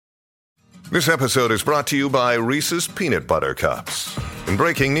This episode is brought to you by Reese's Peanut Butter Cups. In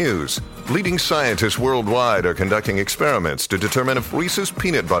breaking news, leading scientists worldwide are conducting experiments to determine if Reese's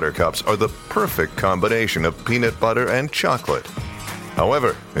Peanut Butter Cups are the perfect combination of peanut butter and chocolate.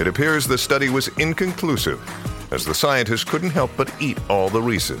 However, it appears the study was inconclusive, as the scientists couldn't help but eat all the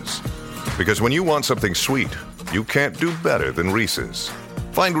Reese's. Because when you want something sweet, you can't do better than Reese's.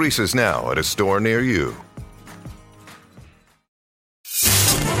 Find Reese's now at a store near you.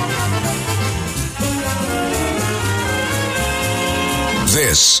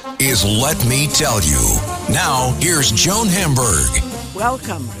 This is Let Me Tell You. Now, here's Joan Hamburg.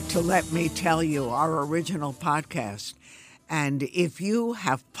 Welcome to Let Me Tell You, our original podcast. And if you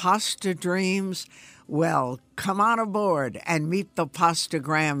have pasta dreams, well, come on aboard and meet the Pasta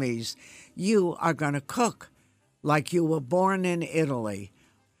Grammys. You are going to cook like you were born in Italy.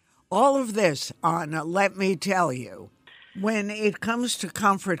 All of this on Let Me Tell You. When it comes to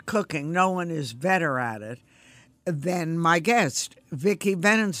comfort cooking, no one is better at it than my guest, Vicki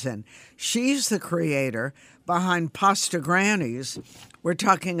Benenson. She's the creator behind Pasta Grannies. We're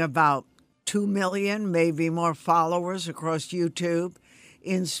talking about 2 million, maybe more followers across YouTube,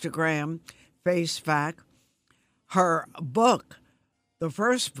 Instagram, Facebook. Her book, the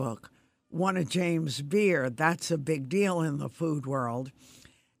first book, won a James Beard. That's a big deal in the food world.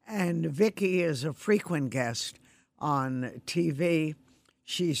 And Vicki is a frequent guest on TV.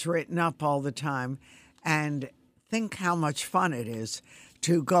 She's written up all the time. And think how much fun it is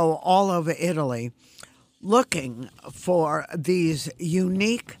to go all over Italy looking for these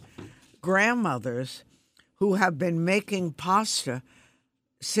unique grandmothers who have been making pasta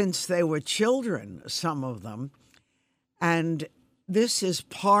since they were children, some of them. And this is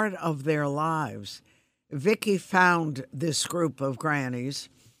part of their lives. Vicki found this group of grannies,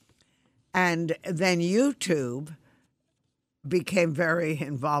 and then YouTube became very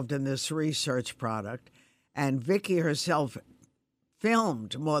involved in this research product. And Vicki herself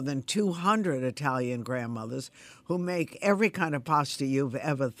filmed more than 200 Italian grandmothers who make every kind of pasta you've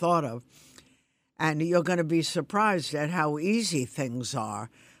ever thought of. And you're going to be surprised at how easy things are,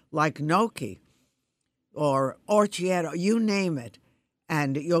 like gnocchi or orchietto, you name it,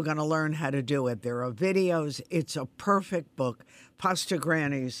 and you're going to learn how to do it. There are videos. It's a perfect book, Pasta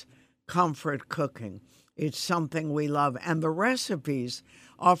Grannies, Comfort Cooking. It's something we love. And the recipes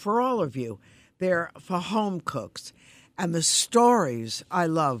are for all of you. They're for home cooks. And the stories I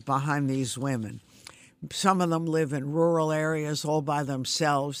love behind these women. Some of them live in rural areas all by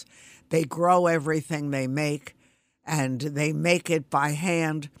themselves. They grow everything they make, and they make it by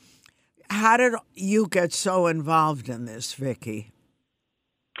hand. How did you get so involved in this, Vicki?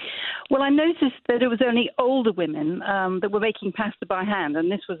 Well, I noticed that it was only older women that were making pasta by hand,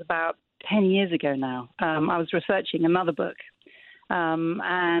 and this was about 10 years ago now. I was researching another book.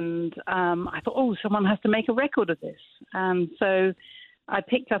 I thought, someone has to make a record of this. And so I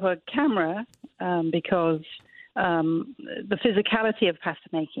picked up a camera because the physicality of pasta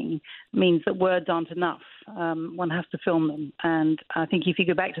making means that words aren't enough. One has to film them. And I think if you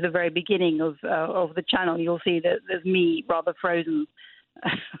go back to the very beginning of the channel, you'll see that there's me rather frozen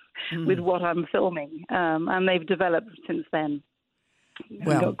with what I'm filming. And they've developed since then.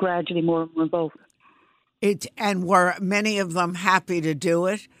 Well, got gradually more and more involved. And were many of them happy to do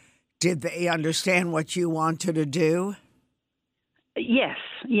it? Did they understand what you wanted to do? Yes.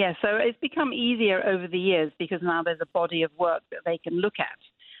 So it's become easier over the years because now there's a body of work that they can look at.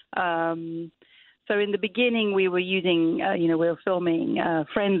 So in the beginning, we were using, we were filming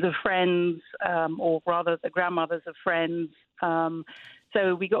friends of friends, or rather the grandmothers of friends.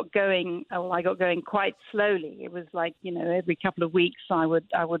 So we got going. I got going quite slowly. It was like, every couple of weeks I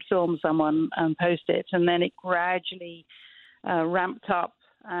would film someone and post it, and then it gradually ramped up.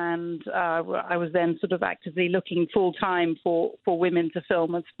 And I was then sort of actively looking full time for women to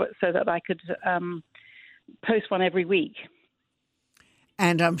film, so that I could post one every week.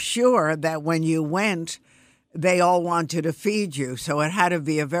 And I'm sure that when you went, they all wanted to feed you, so it had to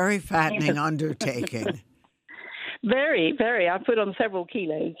be a very fattening undertaking. Very, very. I put on several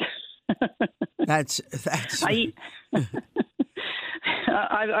kilos. That's. I eat.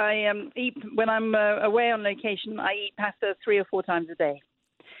 I eat when I'm away on location. I eat pasta 3 or 4 times a day,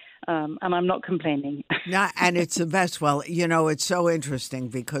 and I'm not complaining. And it's the best. Well, it's so interesting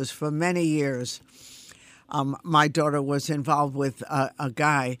because for many years, my daughter was involved with a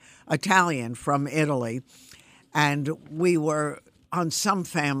guy, Italian from Italy, and we were on some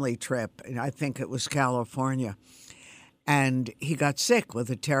family trip. I think it was California. And he got sick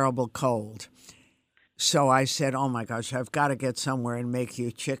with a terrible cold. So I said, oh, my gosh, I've got to get somewhere and make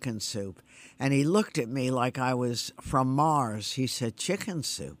you chicken soup. And he looked at me like I was from Mars. He said, chicken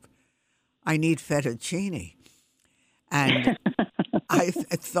soup? I need fettuccine. And I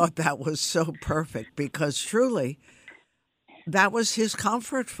thought that was so perfect because truly that was his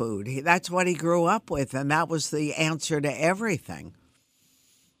comfort food. That's what he grew up with, and that was the answer to everything.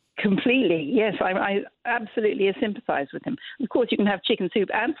 Completely, yes. I absolutely sympathize with him. Of course, you can have chicken soup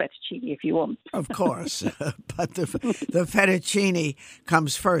and fettuccine if you want. Of course, but the fettuccine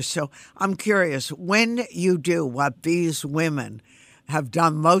comes first. So I'm curious, when you do what these women have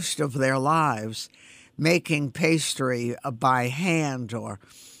done most of their lives, making pastry by hand, or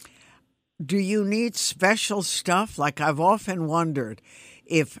do you need special stuff? Like I've often wondered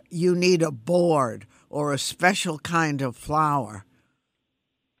if you need a board or a special kind of flour.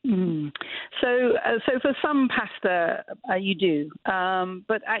 So for some pasta, you do.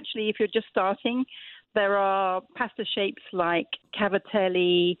 But actually, if you're just starting, there are pasta shapes like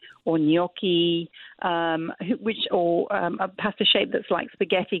cavatelli or gnocchi, or a pasta shape that's like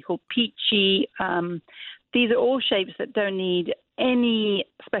spaghetti called pici. These are all shapes that don't need any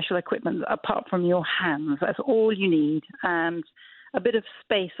special equipment apart from your hands. That's all you need, and a bit of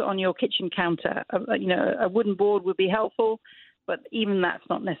space on your kitchen counter. A wooden board would be helpful, but even that's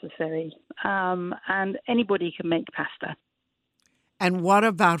not necessary. And anybody can make pasta. And what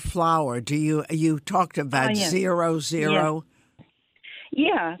about flour? You talked about 0-0?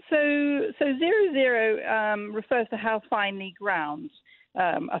 Yeah. So 0-0 refers to how finely ground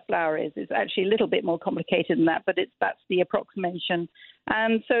a flour is. It's actually a little bit more complicated than that, but that's the approximation.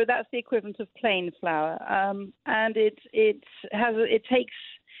 And so that's the equivalent of plain flour. And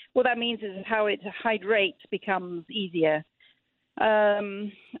what that means is how it hydrates becomes easier.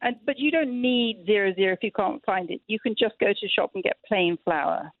 But you don't need 0-0 if you can't find it. You can just go to the shop and get plain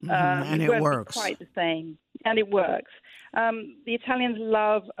flour. And it works. Quite the same. And it works. The Italians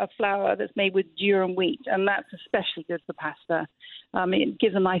love a flour that's made with durum wheat, and that's especially good for pasta. It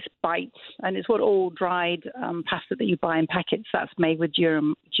gives a nice bite, and it's what all dried pasta that you buy in packets, that's made with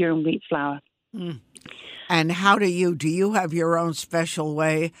durum wheat flour. And how do you have your own special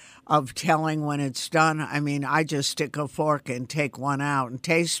way of telling when it's done? I mean, I just stick a fork and take one out and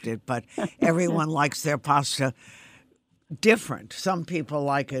taste it, but everyone likes their pasta different. Some people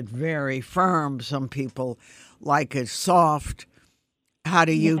like it very firm. Some people like it soft. How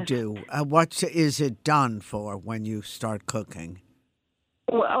do you do? What is it done for when you start cooking?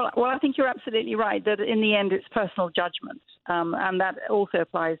 Well, I think you're absolutely right that in the end it's personal judgment, and that also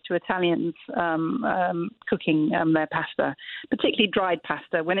applies to Italians cooking their pasta, particularly dried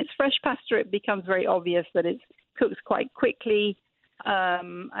pasta. When it's fresh pasta, it becomes very obvious that it cooks quite quickly,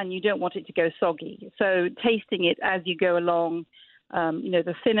 and you don't want it to go soggy. So tasting it as you go along,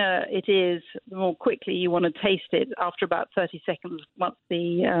 the thinner it is, the more quickly you want to taste it after about 30 seconds once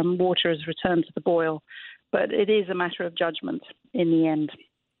the water has returned to the boil. But it is a matter of judgment in the end.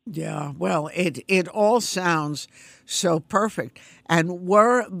 Yeah, well, it all sounds so perfect. And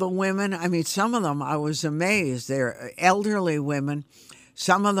were the women, I mean, some of them, I was amazed. They're elderly women.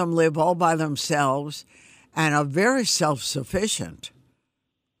 Some of them live all by themselves and are very self-sufficient.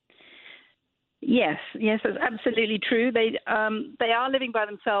 Yes, that's absolutely true. They are living by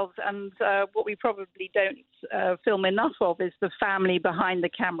themselves, and what we probably don't film enough of is the family behind the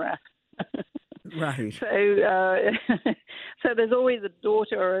camera. Right. So there's always a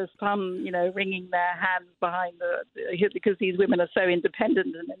daughter or a son, wringing their hands behind because these women are so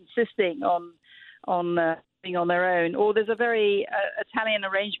independent and insisting on being on their own. Or there's a very Italian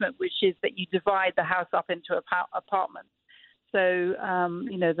arrangement, which is that you divide the house up into apartments. So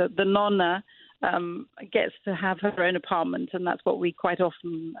the nonna gets to have her own apartment, and that's what we quite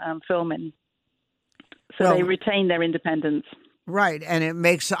often film in. So they retain their independence. Right, and it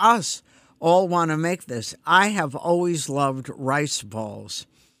makes us all want to make this. I have always loved rice balls,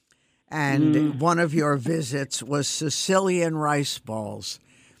 and one of your visits was Sicilian rice balls.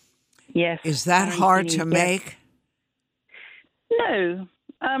 Yes. Is that hard to make? No.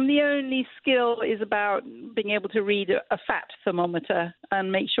 The only skill is about being able to read a fat thermometer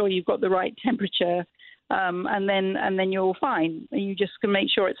and make sure you've got the right temperature, and then you're fine. You just can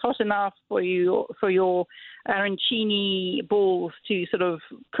make sure it's hot enough for your arancini balls to sort of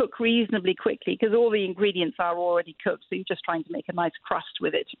cook reasonably quickly, because all the ingredients are already cooked, so you're just trying to make a nice crust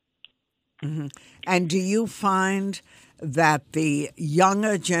with it. Mm-hmm. And do you find that the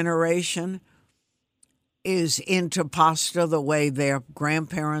younger generation is into pasta the way their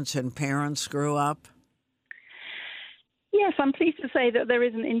grandparents and parents grew up? Yes, I'm pleased to say that there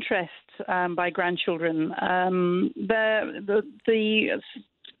is an interest by grandchildren. The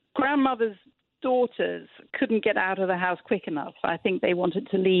grandmother's daughters couldn't get out of the house quick enough. I think they wanted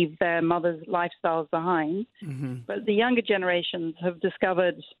to leave their mother's lifestyles behind. Mm-hmm. But the younger generations have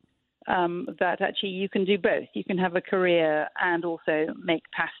discovered that actually you can do both. You can have a career and also make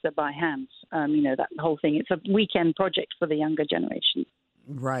pasta by hand. That whole thing. It's a weekend project for the younger generation.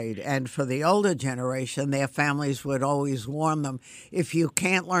 Right. And for the older generation, their families would always warn them, if you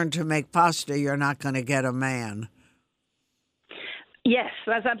can't learn to make pasta, you're not going to get a man. Yes,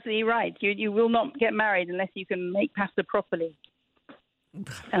 that's absolutely right. You will not get married unless you can make pasta properly.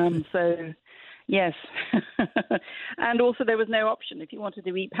 Yes. And also there was no option. If you wanted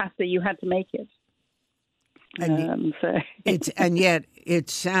to eat pasta, you had to make it. And yet it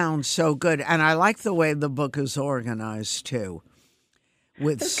sounds so good. And I like the way the book is organized, too,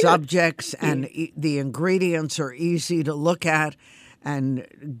 with subjects, and the ingredients are easy to look at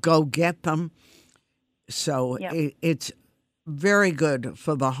and go get them. So it's very good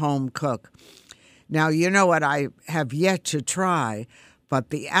for the home cook. Now, you know what I have yet to try, but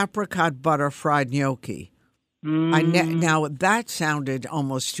the apricot butter fried gnocchi. Now, that sounded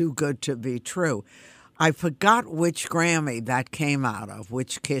almost too good to be true. I forgot which Grammy that came out of,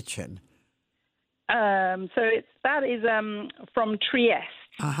 which kitchen. That is from Trieste.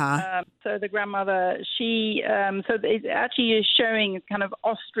 Uh-huh. So the grandmother, she it actually is showing kind of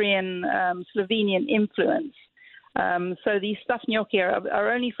Austrian, Slovenian influence. So these stuffed gnocchi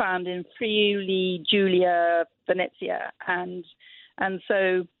are only found in Friuli, Giulia, Venezia, and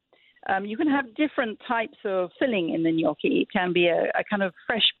so you can have different types of filling in the gnocchi. It can be a kind of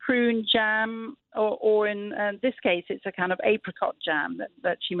fresh prune jam, or in this case, it's a kind of apricot jam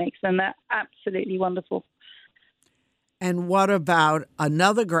that she makes, and they're absolutely wonderful. And what about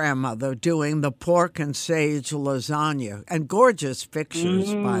another grandmother doing the pork and sage lasagna? And gorgeous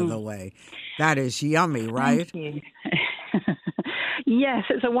pictures, by the way. That is yummy, right? Thank you. Yes,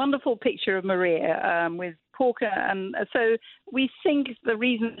 it's a wonderful picture of Maria with pork. And so we think the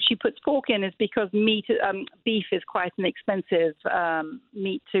reason she puts pork in is because beef is quite an expensive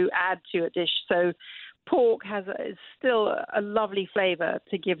meat to add to a dish. So pork is still a lovely flavor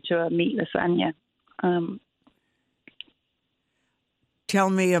to give to a meat lasagna. Tell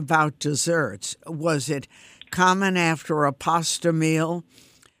me about desserts. Was it common after a pasta meal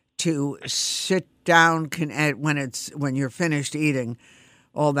to sit down when you're finished eating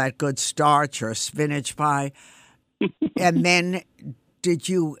all that good starch or spinach pie? And then did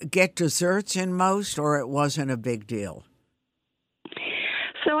you get desserts in most, or it wasn't a big deal?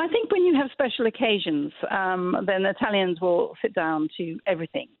 So I think when you have special occasions, then Italians will sit down to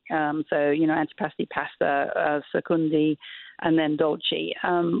everything. Antipasti, pasta, secondi, and then dolce.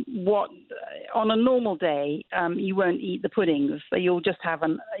 On a normal day, you won't eat the puddings. So you'll just have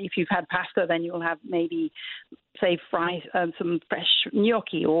if you've had pasta, then you'll have maybe, say, some fresh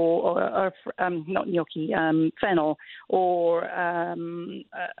gnocchi or not gnocchi, fennel, or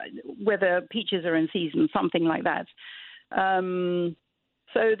whether peaches are in season, something like that.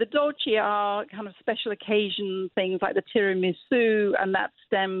 So the dolce are kind of special occasion things like the tiramisu, and that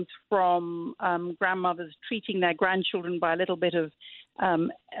stems from grandmothers treating their grandchildren by a little bit of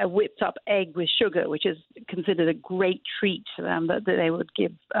a whipped up egg with sugar, which is considered a great treat that they would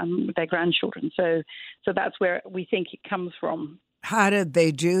give their grandchildren. So that's where we think it comes from. How did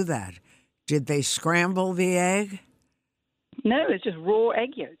they do that? Did they scramble the egg? No, it's just raw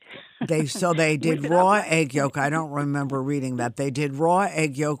egg yolk. They did raw egg yolk. I don't remember reading that. They did raw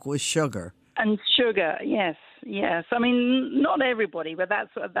egg yolk with sugar. And sugar, yes. I mean, not everybody, but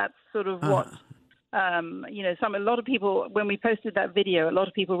that's sort of what a lot of people, when we posted that video, a lot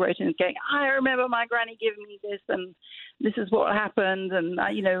of people wrote in going, I remember my granny giving me this, and this is what happened, and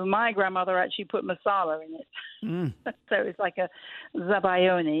my grandmother actually put masala in it. So it's like a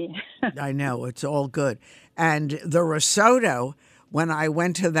zabaione. I know, it's all good. And the risotto, when I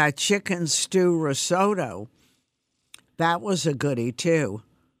went to that chicken stew risotto, that was a goodie too.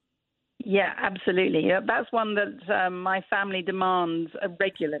 Yeah, absolutely. That's one that my family demands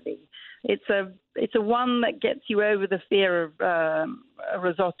regularly. It's a one that gets you over the fear of a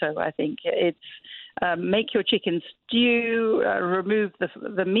risotto, I think. It's make your chicken stew, remove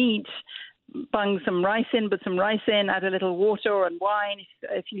the meat, bung some rice in, add a little water and wine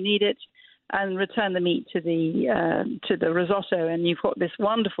if you need it, and return the meat to the risotto, and you've got this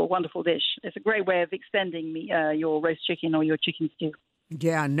wonderful, wonderful dish. It's a great way of extending your roast chicken or your chicken stew.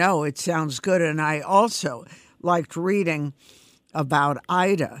 Yeah, no, it sounds good. And I also liked reading about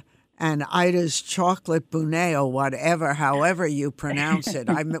Ida and Ida's chocolate bunné, or however you pronounce it.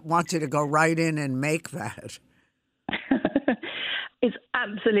 I wanted to go right in and make that. It's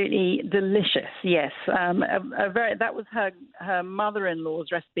absolutely delicious, yes. That was her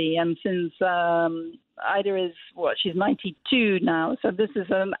mother-in-law's recipe, and since Ida is, she's 92 now, so this is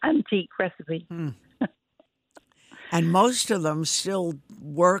an antique recipe. And most of them still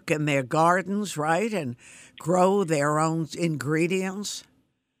work in their gardens, right, and grow their own ingredients?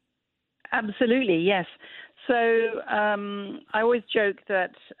 Absolutely, yes. So I always joke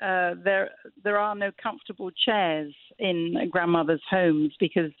that there are no comfortable chairs in grandmothers' homes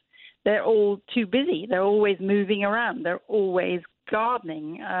because they're all too busy. They're always moving around. They're always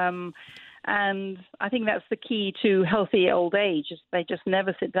gardening. And I think that's the key to healthy old age. Is they just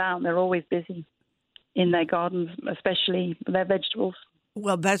never sit down. They're always busy in their gardens, especially their vegetables.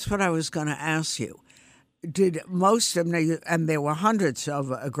 Well, that's what I was going to ask you. Did most of them, and there were hundreds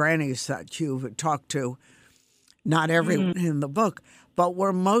of grannies that you've talked to, not everyone in the book, but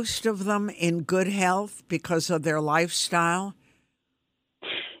were most of them in good health because of their lifestyle?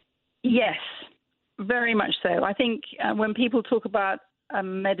 Yes, very much so. I think when people talk about a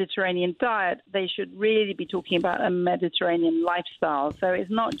Mediterranean diet, they should really be talking about a Mediterranean lifestyle. So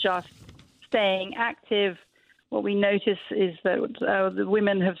it's not just staying active. What we notice is that the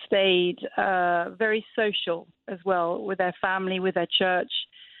women have stayed very social as well with their family, with their church,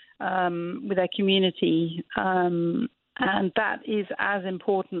 with their community. And that is as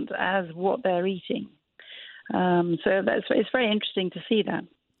important as what they're eating. So it's very interesting to see that.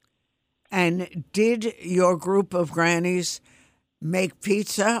 And did your group of grannies make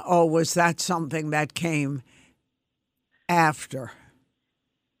pizza, or was that something that came after?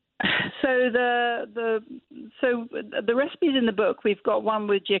 So the recipes in the book, we've got one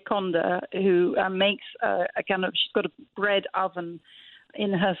with Gioconda, who makes she's got a bread oven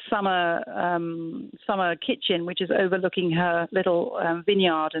in her summer kitchen, which is overlooking her little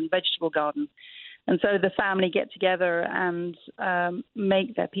vineyard and vegetable garden. And so the family get together and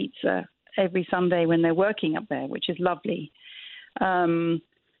make their pizza every Sunday when they're working up there, which is lovely. And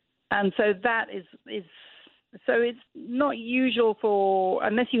so that is so it's not usual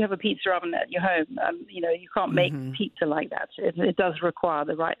unless you have a pizza oven at your home. You can't make pizza like that. It does require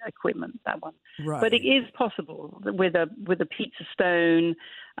the right equipment, that one. Right. But it is possible with a pizza stone,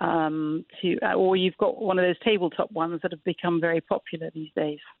 or you've got one of those tabletop ones that have become very popular these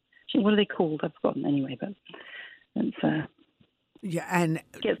days. Actually, what are they called? I've forgotten anyway, but it's and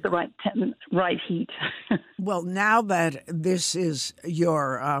gets the right heat. Well, now that this is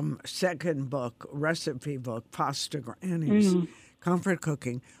your second book, recipe book, Pasta Grannies, Comfort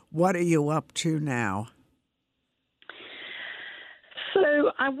Cooking, what are you up to now?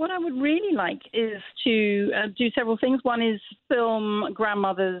 So what I would really like is to do several things. One is film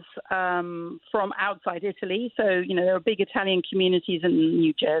grandmothers from outside Italy. So, there are big Italian communities in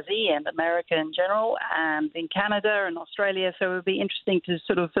New Jersey and America in general, and in Canada and Australia. So it would be interesting to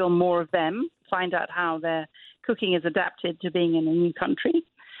sort of film more of them, find out how their cooking is adapted to being in a new country.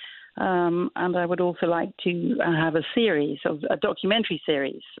 And I would also like to have a documentary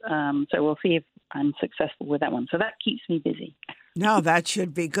series. So we'll see if I'm successful with that one. So that keeps me busy. No, that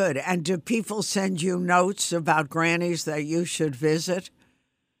should be good. And do people send you notes about grannies that you should visit?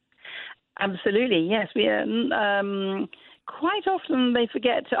 Absolutely, yes. We quite often they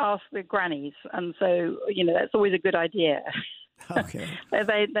forget to ask the grannies, and so that's always a good idea. Okay. But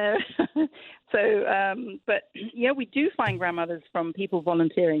we do find grandmothers from people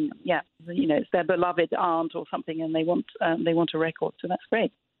volunteering. Yeah, it's their beloved aunt or something, and they want a record. So that's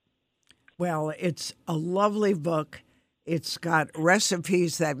great. Well, it's a lovely book. It's got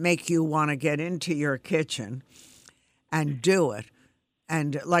recipes that make you want to get into your kitchen and do it.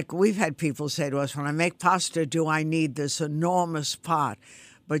 And like we've had people say to us, when I make pasta, do I need this enormous pot?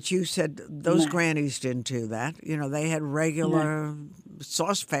 But you said those grannies didn't do that. They had regular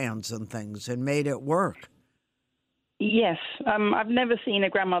saucepans and things and made it work. Yes. I've never seen a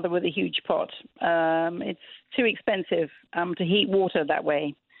grandmother with a huge pot. It's too expensive to heat water that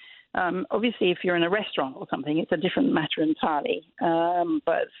way. Obviously, if you're in a restaurant or something, it's a different matter entirely.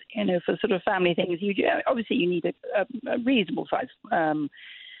 But for sort of family things, you need a reasonable size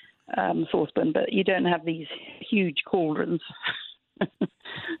saucepan, but you don't have these huge cauldrons.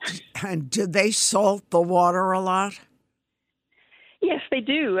 And do they salt the water a lot? Yes, they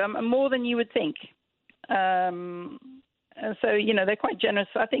do, more than you would think. So they're quite generous.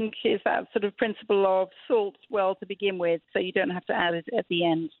 I think it's that sort of principle of salt well to begin with, so you don't have to add it at the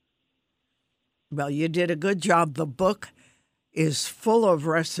end. Well, you did a good job. The book is full of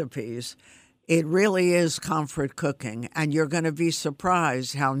recipes. It really is comfort cooking, and you're going to be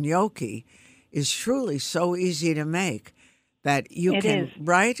surprised how gnocchi is truly so easy to make that you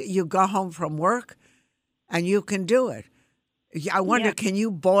You go home from work and you can do it. I wonder, can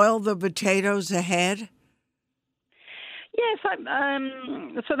you boil the potatoes ahead? Yes,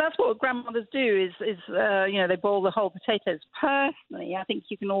 so that's what grandmothers do is they boil the whole potatoes. Personally, I think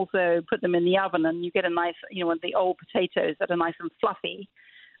you can also put them in the oven and you get a nice, the old potatoes that are nice and fluffy.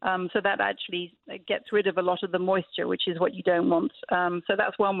 So that actually gets rid of a lot of the moisture, which is what you don't want. So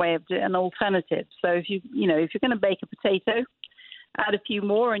that's one way of doing an alternative. So if you're going to bake a potato, add a few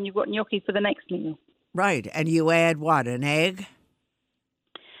more and you've got gnocchi for the next meal. Right. And you add what, an egg?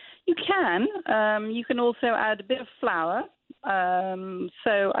 You can. You can also add a bit of flour.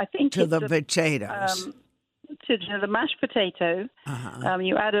 So I think to the potatoes. To the mashed potato,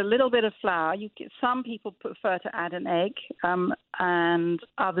 you add a little bit of flour. Some people prefer to add an egg, and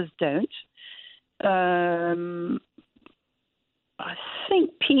others don't. I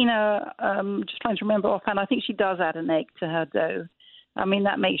think Pina, just trying to remember offhand, I think she does add an egg to her dough. I mean,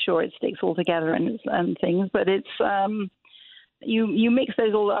 that makes sure it sticks all together and things, but it's you mix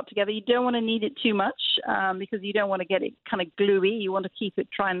those all up together. You don't want to knead it too much because you don't want to get it kind of gluey. You want to keep it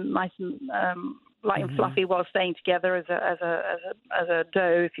nice and light and fluffy while staying together as a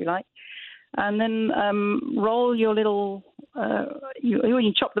dough, if you like. And then roll your little.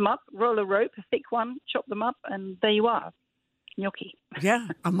 You chop them up. Roll a rope, a thick one. Chop them up, and there you are. Gnocchi. Yeah,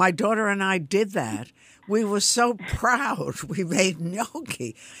 my daughter and I did that. We were so proud. We made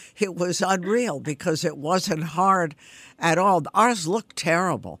gnocchi. It was unreal because it wasn't hard at all. Ours looked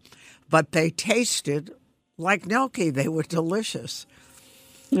terrible, but they tasted like gnocchi. They were delicious.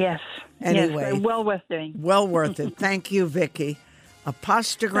 Yes. Anyway. Yes, well worth doing. Well worth it. Thank you, Vicki.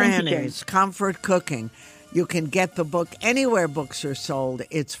 Pasta Grannies, Comfort Cooking. You can get the book anywhere books are sold.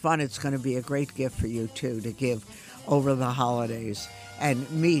 It's fun. It's going to be a great gift for you, too, to give over the holidays and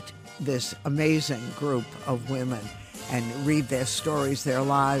meet this amazing group of women and read their stories, their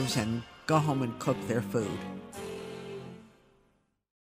lives, and go home and cook their food.